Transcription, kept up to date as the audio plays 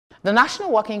The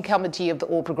National Working Committee of the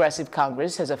All Progressive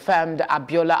Congress has affirmed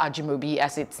Abiola Ajimobi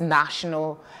as its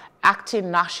acting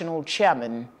national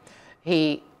chairman.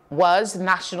 He was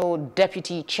National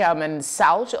Deputy Chairman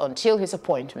South until his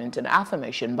appointment and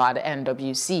affirmation by the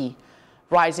NWC.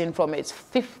 Rising from its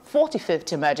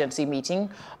 45th emergency meeting,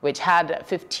 which had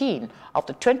 15 of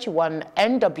the 21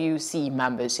 NWC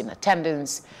members in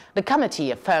attendance, the committee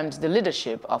affirmed the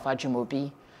leadership of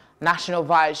Ajimobi. National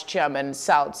Vice Chairman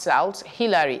South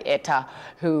Hilary Etta,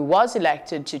 who was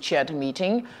elected to chair the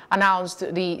meeting, announced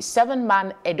the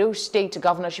 7-man Edo State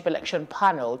governorship election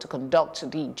panel to conduct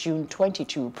the June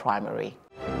 22 primary.